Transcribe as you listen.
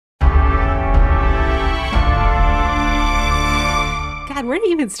where to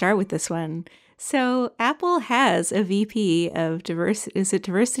even start with this one? So Apple has a VP of diversity. Is it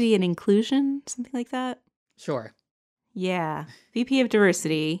diversity and inclusion? Something like that? Sure. Yeah. VP of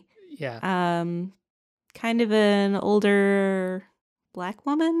diversity. Yeah. Kind of an older black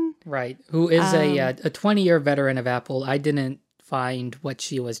woman. Right. Who is a 20-year veteran of Apple. I didn't find what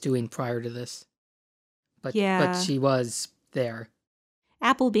she was doing prior to this. But she was there.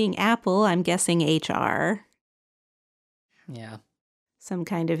 Apple being Apple, I'm guessing HR. Yeah. Some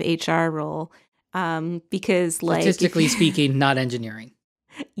kind of HR role. Because like statistically speaking, not engineering.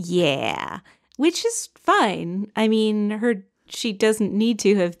 Yeah. Which is fine. I mean, she doesn't need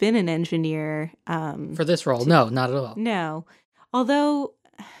to have been an engineer. For this role. No, not at all. No. Although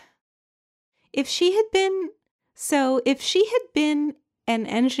if she had been an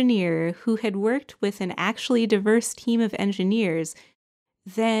engineer who had worked with an actually diverse team of engineers,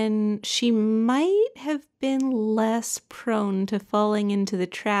 then she might have been less prone to falling into the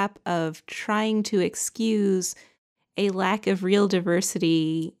trap of trying to excuse a lack of real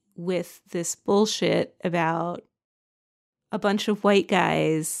diversity with this bullshit about a bunch of white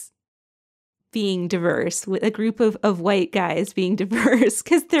guys being diverse, with a group of white guys being diverse,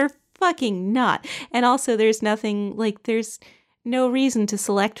 because they're fucking not. And also there's no reason to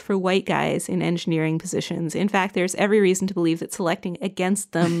select for white guys in engineering positions. In fact, there's every reason to believe that selecting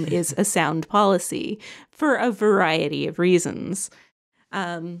against them is a sound policy for a variety of reasons.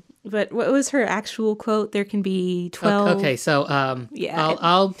 But what was her actual quote? There can be 12. Okay, so yeah,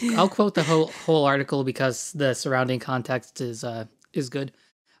 I'll quote the whole article because the surrounding context is good.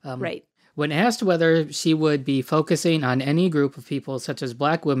 Right. When asked whether she would be focusing on any group of people such as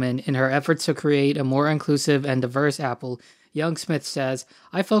black women in her efforts to create a more inclusive and diverse Apple, Young Smith says,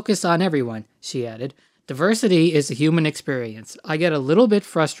 "I focus on everyone," she added. "Diversity is a human experience. I get a little bit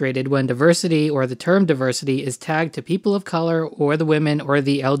frustrated when diversity or the term diversity is tagged to people of color or the women or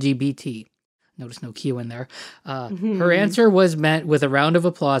the LGBT." Notice no Q in there. Her answer was met with a round of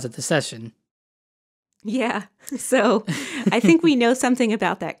applause at the session. Yeah. So I think we know something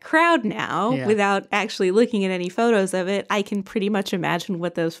about that crowd now. Yeah. Without actually looking at any photos of it. I can pretty much imagine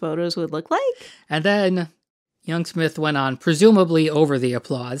what those photos would look like. And then Young Smith went on, presumably over the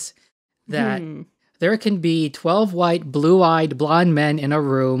applause, that there can be 12 white, blue-eyed, blonde men in a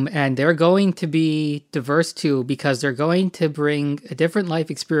room, and they're going to be diverse too, because they're going to bring a different life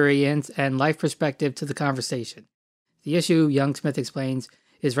experience and life perspective to the conversation. The issue, Young Smith explains,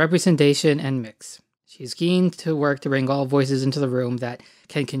 is representation and mix. She's keen to work to bring all voices into the room that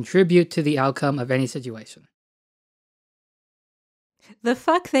can contribute to the outcome of any situation. The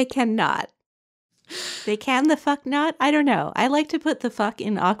fuck they cannot. They can the fuck not? I don't know. I like to put the fuck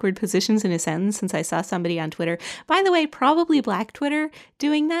in awkward positions in a sentence since I saw somebody on Twitter. By the way, probably Black Twitter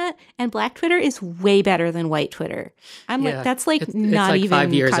doing that. And Black Twitter is way better than white Twitter. That's not even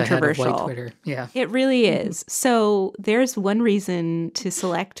 5 years controversial. ahead of white Twitter. Yeah. It really is. So there's one reason to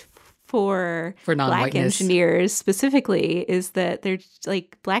select for Black engineers specifically is that they're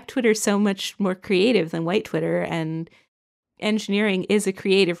like Black Twitter is so much more creative than white Twitter, and engineering is a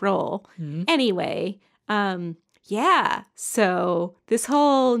creative role. Anyway, yeah. So this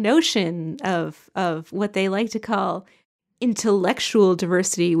whole notion of what they like to call intellectual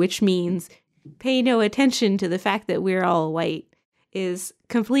diversity, which means pay no attention to the fact that we're all white, is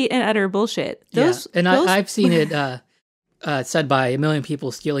complete and utter bullshit. I've seen it said by a million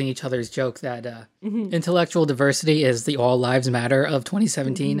people stealing each other's joke that intellectual diversity is the all lives matter of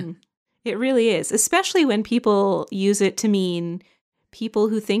 2017. It really is, especially when people use it to mean people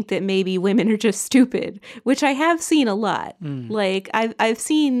who think that maybe women are just stupid, which I have seen a lot. Like I've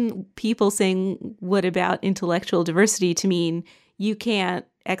seen people saying, what about intellectual diversity to mean you can't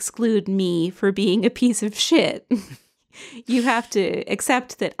exclude me for being a piece of shit. You have to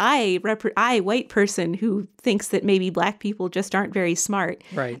accept that I, white person who thinks that maybe Black people just aren't very smart.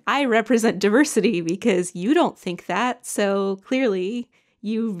 Right. I represent diversity because you don't think that. So clearly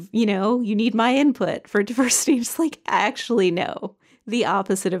you need my input for diversity. Just like, actually, no, the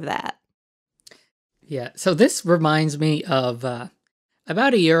opposite of that. Yeah. So this reminds me of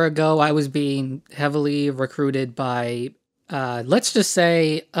about a year ago, I was being heavily recruited by let's just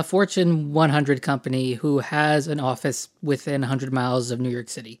say a Fortune 100 company who has an office within 100 miles of New York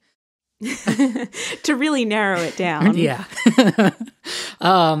City. To really narrow it down. Yeah.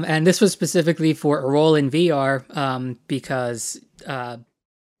 And this was specifically for a role in VR because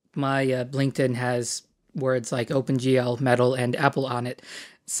my LinkedIn has words like OpenGL, Metal, and Apple on it.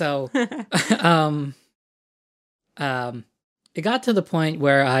 So it got to the point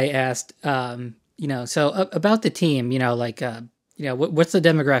where I asked, about the team, what's the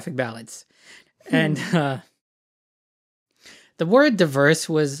demographic balance? And the the word diverse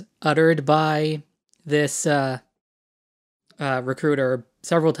was uttered by this recruiter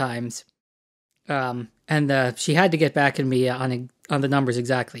several times. And she had to get back at me on the numbers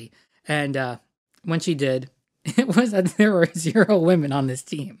exactly. And when she did, it was that there were 0 women on this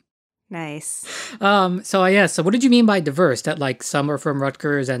team. Nice. So what did you mean by diverse? That like some are from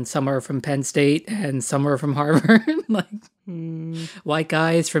Rutgers and some are from Penn State and some are from Harvard? Like white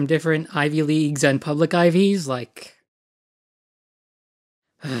guys from different Ivy Leagues and public Ivies? Like,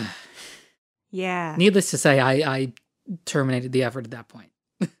 yeah. Needless to say, I terminated the effort at that point.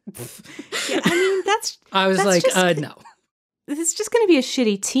 Yeah, I mean, I was like, no. This is just going to be a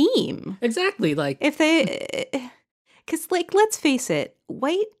shitty team. Exactly. Like, if they, because like, let's face it,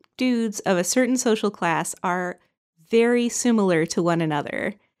 white dudes of a certain social class are very similar to one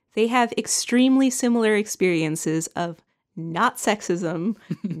another. They have extremely similar experiences of not sexism,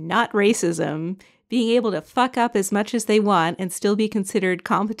 not racism, being able to fuck up as much as they want and still be considered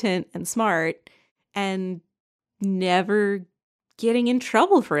competent and smart, and never getting in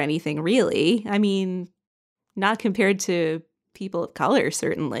trouble for anything, really. I mean, not compared to people of color,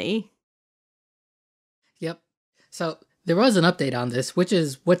 certainly. Yep. So there was an update on this, which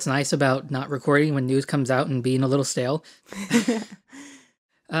is what's nice about not recording when news comes out and being a little stale.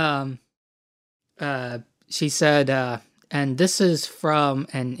 She said, and this is from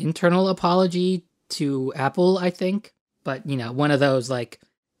an internal apology to Apple, I think. But, one of those, like,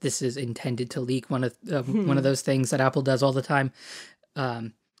 this is intended to leak, one of those things that Apple does all the time.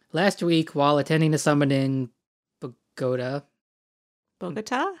 Last week, while attending a summit in Bogota?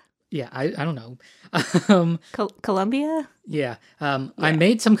 Yeah, I don't know. Colombia? Yeah. I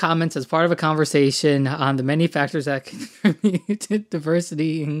made some comments as part of a conversation on the many factors that contribute to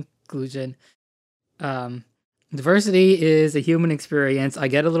diversity and inclusion. Diversity is a human experience. I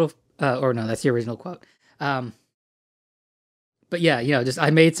get a little, or no, that's the original quote. But yeah, just I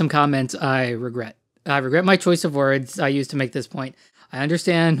made some comments I regret. I regret my choice of words I used to make this point. I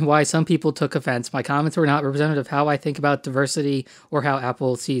understand why some people took offense. My comments were not representative of how I think about diversity or how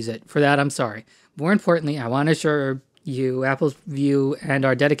Apple sees it. For that, I'm sorry. More importantly, I want to assure you Apple's view and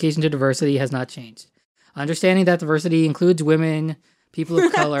our dedication to diversity has not changed. Understanding that diversity includes women, people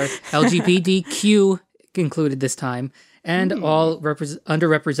of color, LGBTQ included this time, and all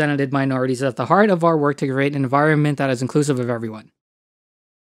underrepresented minorities at the heart of our work to create an environment that is inclusive of everyone.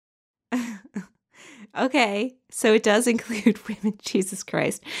 Okay, so it does include women. Jesus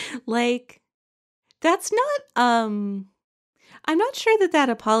Christ. Like, that's not, I'm not sure that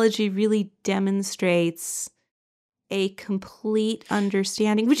apology really demonstrates a complete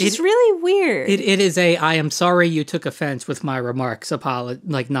understanding, which is really weird. It is I am sorry you took offense with my remarks,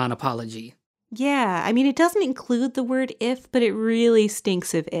 non-apology. Yeah, I mean, it doesn't include the word if, but it really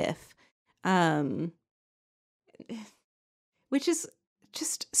stinks of if. Which is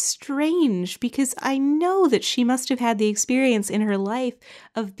just strange, because I know that she must have had the experience in her life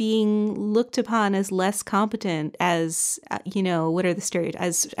of being looked upon as less competent, as, what are the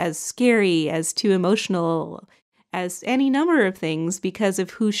stereotypes, as scary, as too emotional, as any number of things because of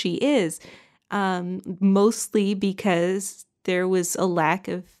who she is. Mostly because there was a lack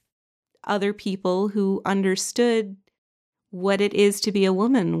of other people who understood what it is to be a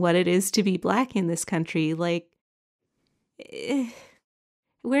woman, what it is to be Black in this country. Like,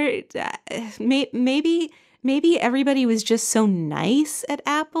 where maybe everybody was just so nice at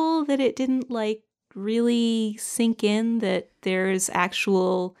Apple that it didn't like really sink in that there's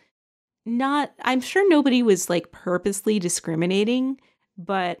actual I'm sure nobody was like purposely discriminating,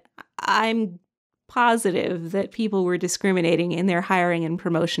 but I'm positive that people were discriminating in their hiring and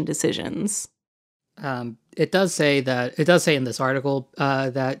promotion decisions. It does say in this article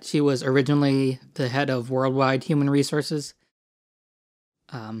that she was originally the head of Worldwide Human Resources.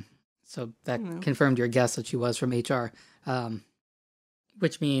 So that confirmed your guess that she was from HR,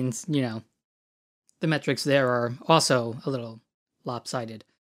 which means, the metrics there are also a little lopsided.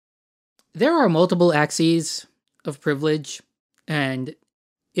 There are multiple axes of privilege, and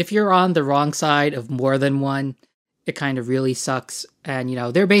if you're on the wrong side of more than one, it kind of really sucks. And,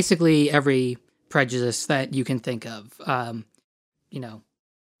 they're basically every prejudice that you can think of.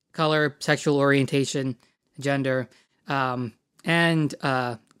 Color, sexual orientation, gender, and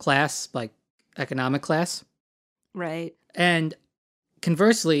class, like economic class. Right. And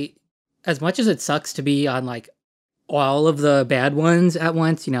conversely, as much as it sucks to be on like all of the bad ones at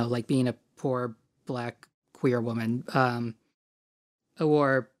once, like being a poor Black queer woman,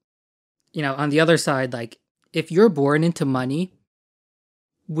 or, on the other side, like if you're born into money,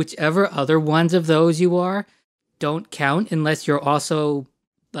 whichever other ones of those you are don't count unless you're also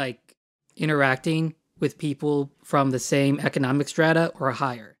like interacting with people from the same economic strata or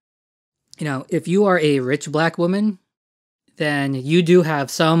higher. If you are a rich black woman, then you do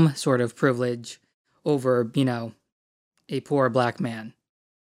have some sort of privilege over, a poor black man.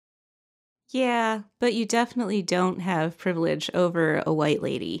 Yeah, but you definitely don't have privilege over a white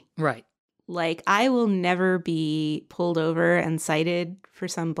lady. Right. Like, I will never be pulled over and cited for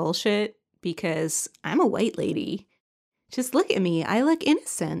some bullshit because I'm a white lady. Just look at me. I look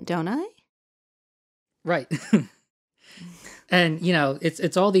innocent, don't I? Right. And,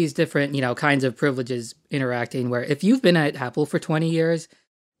 it's all these different, kinds of privileges interacting where if you've been at Apple for 20 years,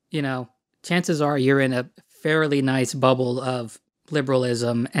 chances are you're in a fairly nice bubble of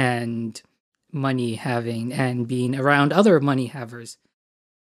liberalism and money having and being around other money havers.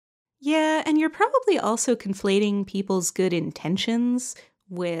 Yeah, and you're probably also conflating people's good intentions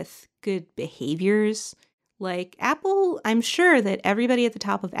with good behaviors. Like Apple, I'm sure that everybody at the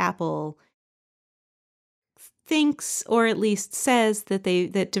top of Apple thinks, or at least says,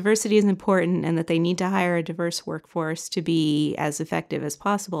 that diversity is important and that they need to hire a diverse workforce to be as effective as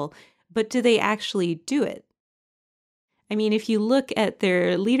possible. But do they actually do it? I mean, if you look at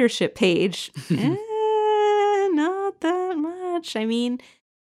their leadership page, not that much. I mean,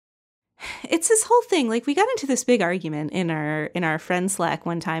 it's this whole thing. Like, we got into this big argument in our friend Slack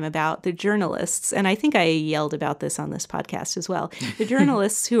one time about the journalists, and I think I yelled about this on this podcast as well. The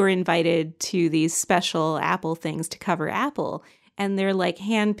journalists who are invited to these special Apple things to cover Apple, and they're like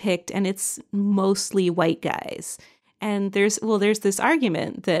handpicked, and it's mostly white guys. And there's this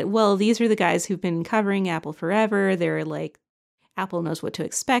argument that, well, these are the guys who've been covering Apple forever. They're like, Apple knows what to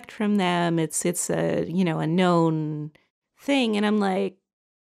expect from them. It's a known thing, and I'm like,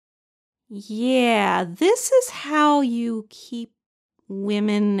 yeah, this is how you keep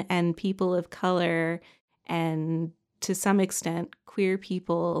women and people of color and, to some extent, queer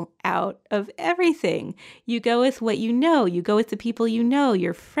people out of everything. You go with what you know. You go with the people you know,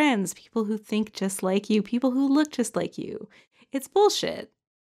 your friends, people who think just like you, people who look just like you. It's bullshit.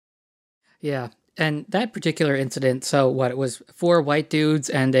 Yeah. And that particular incident, so it was 4 white dudes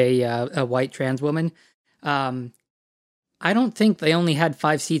and a white trans woman. I don't think they only had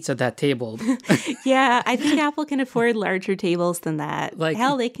 5 seats at that table. Yeah, I think Apple can afford larger tables than that.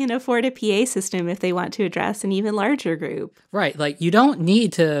 Hell, they can afford a PA system if they want to address an even larger group. Right. You don't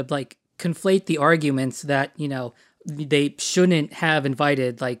need to, conflate the arguments that, they shouldn't have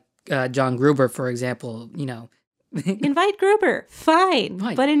invited, John Gruber, for example, Invite Gruber, fine.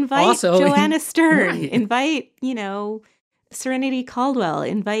 Right. But invite also, Joanna Stern. Right. Invite, Serenity Caldwell.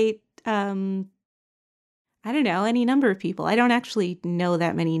 Invite, I don't know, any number of people. I don't actually know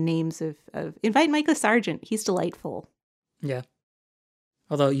that many names of invite Micah Sargent. He's delightful. Yeah.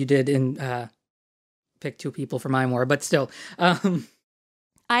 Although you did pick 2 people from iMore, but still.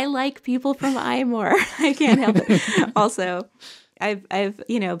 I like people from iMore. I can't help it. Also, I've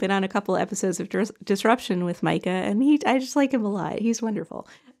been on a couple episodes of Disruption with Micah, and I just like him a lot. He's wonderful.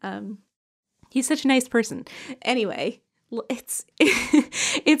 He's such a nice person. Anyway, it's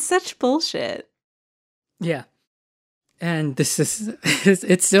such bullshit. Yeah. And this is,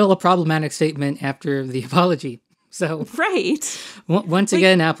 it's still a problematic statement after the apology. So, right. Once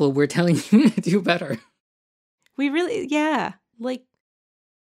again, Apple, we're telling you to do better. We really, yeah.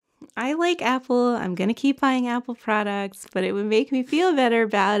 I like Apple. I'm going to keep buying Apple products, but it would make me feel better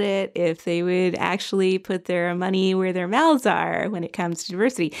about it if they would actually put their money where their mouths are when it comes to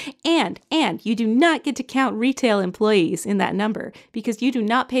diversity. And you do not get to count retail employees in that number because you do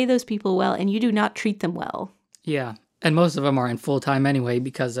not pay those people well and you do not treat them well. Yeah. And most of them are in full-time anyway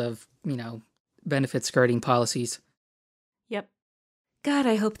because of, benefit skirting policies. Yep. God,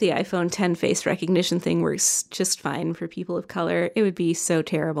 I hope the iPhone 10 face recognition thing works just fine for people of color. It would be so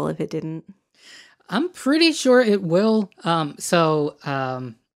terrible if it didn't. I'm pretty sure it will. Let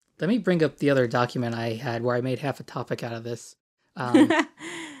me bring up the other document I had where I made half a topic out of this. Oh,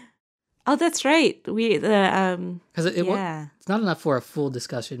 that's right. Because it's not enough for a full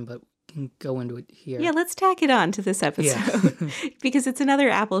discussion, but we can go into it here. Yeah, let's tack it on to this episode because it's another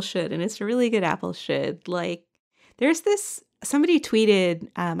Apple should, and it's a really good Apple should. There's this. Somebody tweeted,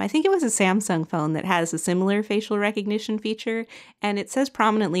 I think it was a Samsung phone that has a similar facial recognition feature, and it says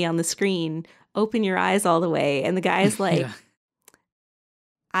prominently on the screen, "Open your eyes all the way." And the guy's like, yeah.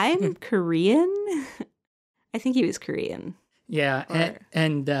 I'm Korean? I think he was Korean. Yeah,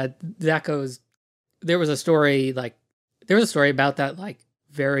 and that goes, there was a story about that,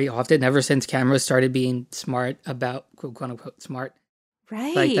 very often, ever since cameras started being smart about, quote unquote, smart.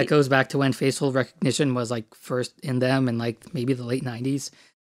 Right. That goes back to when facial recognition was first in them in maybe the late 90s.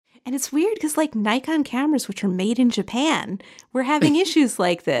 And it's weird because Nikon cameras, which are made in Japan, were having issues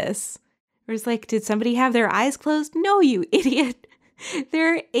like this. Or it's like, did somebody have their eyes closed? No, you idiot.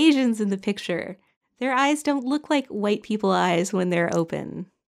 There are Asians in the picture. Their eyes don't look like white people eyes when they're open.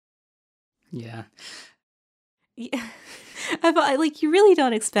 Yeah. Yeah. Like, you really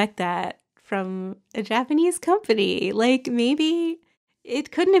don't expect that from a Japanese company. Like, maybe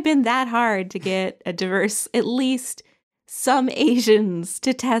it couldn't have been that hard to get a diverse, at least some Asians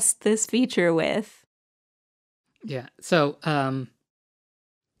to test this feature with. Yeah. So,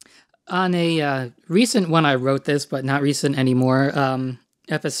 on a recent one, I wrote this, but not recent anymore,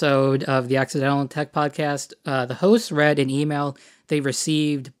 episode of the Accidental Tech Podcast, the host read an email they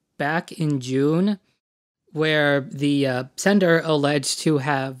received back in June where the sender alleged to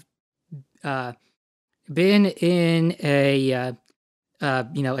have been in a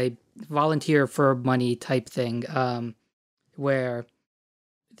a volunteer for money type thing, where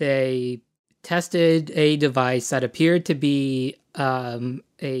they tested a device that appeared to be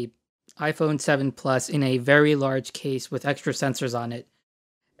a iPhone 7 Plus in a very large case with extra sensors on it.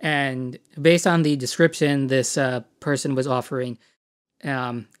 And based on the description this person was offering,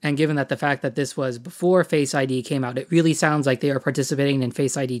 and given that the fact that this was before Face ID came out, it really sounds like they are participating in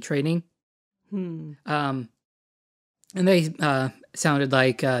Face ID training. And they sounded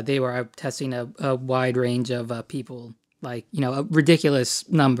like they were testing a wide range of people, like, ridiculous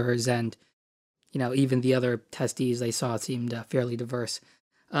numbers, and, even the other testees they saw seemed fairly diverse.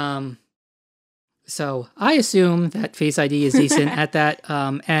 So I assume that Face ID is decent at that.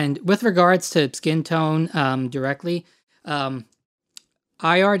 And with regards to skin tone directly,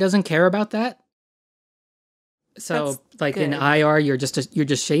 IR doesn't care about that. So, that's like good. In IR, you're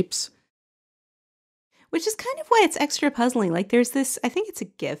just shapes. Which is kind of why it's extra puzzling. Like, there's this, I think it's a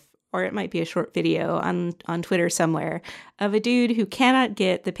GIF, or it might be a short video on Twitter somewhere, of a dude who cannot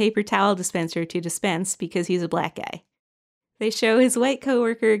get the paper towel dispenser to dispense because he's a black guy. They show his white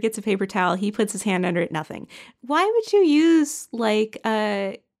coworker gets a paper towel, he puts his hand under it, nothing. Why would you use, like,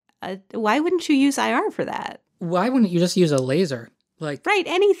 why wouldn't you use IR for that? Why wouldn't you just use a laser? Like, right,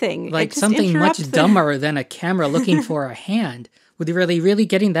 anything. Like something much dumber than a camera looking for a hand. Were they really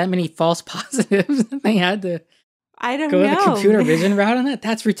getting that many false positives? They had to go the computer vision route on that?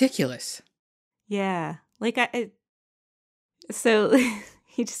 That's ridiculous. Yeah. Like, so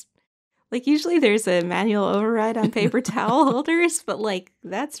he just, like, usually there's a manual override on paper towel holders, but like,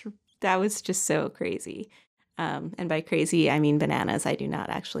 that was just so crazy. And by crazy, I mean bananas. I do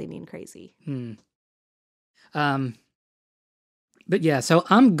not actually mean crazy. But yeah, so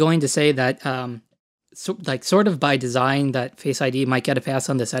I'm going to say that, sort of by design, that Face ID might get a pass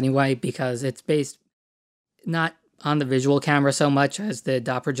on this anyway, because it's based not on the visual camera so much as the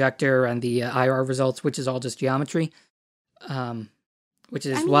dot projector and the IR results, which is all just geometry. Which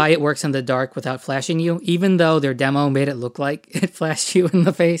is why it works in the dark without flashing you, even though their demo made it look like it flashed you in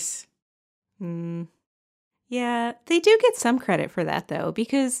the face. Yeah, they do get some credit for that, though,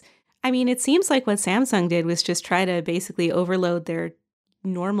 because, I mean, it seems like what Samsung did was just try to basically overload their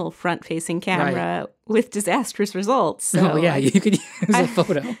normal front-facing camera with disastrous results. So, oh, yeah, you could use a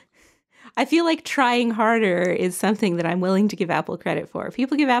photo. I feel like trying harder is something that I'm willing to give Apple credit for.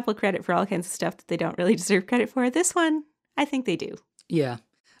 People give Apple credit for all kinds of stuff that they don't really deserve credit for. This one, I think they do. Yeah.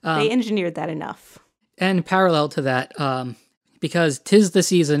 They engineered that enough. And parallel to that, because 'tis the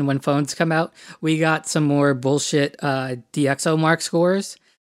season when phones come out, we got some more bullshit DxOMark scores.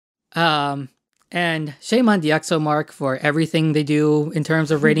 And shame on DxOMark for everything they do in terms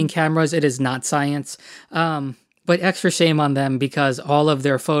of rating cameras. It is not science. But extra shame on them because all of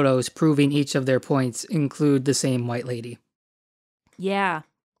their photos proving each of their points include the same white lady. Yeah.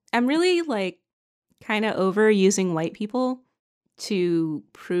 I'm really, like, kind of over using white people to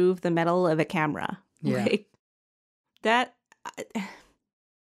prove the metal of a camera. Yeah. Like, that,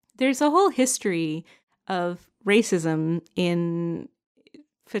 there's a whole history of racism in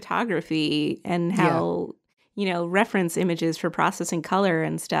photography and how, reference images for processing color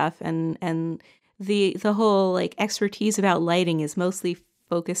and stuff, and the whole, like, expertise about lighting is mostly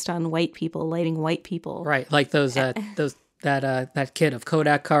focused on white people, lighting white people. Right, like that kid of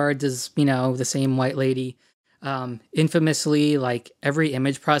Kodak cards is, the same white lady. Infamously, like, every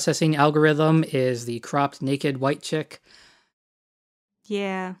image processing algorithm is the cropped naked white chick.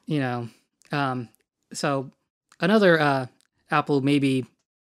 Yeah. So another Apple maybe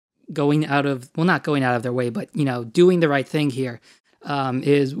not going out of their way, but, doing the right thing here,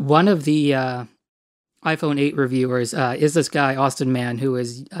 is one of the iPhone 8 reviewers is this guy, Austin Mann, who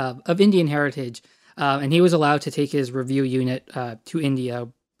is of Indian heritage, and he was allowed to take his review unit to India,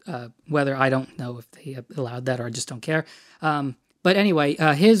 whether I don't know if they allowed that or I just don't care. But anyway,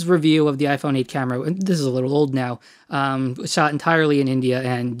 his review of the iPhone 8 camera, and this is a little old now, was shot entirely in India,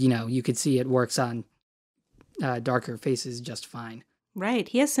 and, you could see it works on darker faces just fine. Right.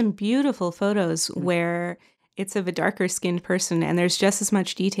 He has some beautiful photos where it's of a darker skinned person and there's just as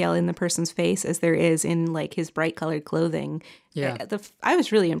much detail in the person's face as there is in like his bright colored clothing. Yeah. I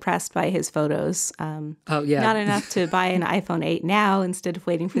was really impressed by his photos. Oh, yeah. Not enough to buy an iPhone 8 now instead of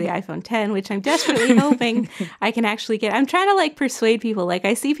waiting for the iPhone 10, which I'm desperately hoping I can actually get. I'm trying to like persuade people. Like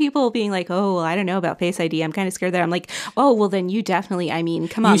I see people being like, oh, well, I don't know about Face ID. I'm kind of scared that I'm like, oh, well, then you definitely,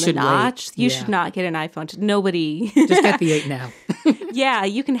 come on the notch. You should not get an iPhone. Nobody. Just get the 8 now. Yeah,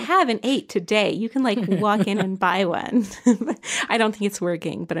 you can have an 8 today. You can like walk in and buy one. I don't think it's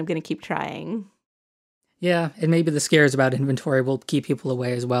working, but I'm going to keep trying. Yeah, and maybe the scares about inventory will keep people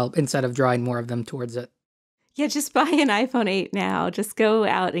away as well, instead of drawing more of them towards it. Yeah, just buy an iPhone 8 now. Just go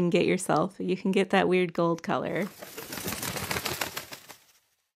out and get yourself. You can get that weird gold color.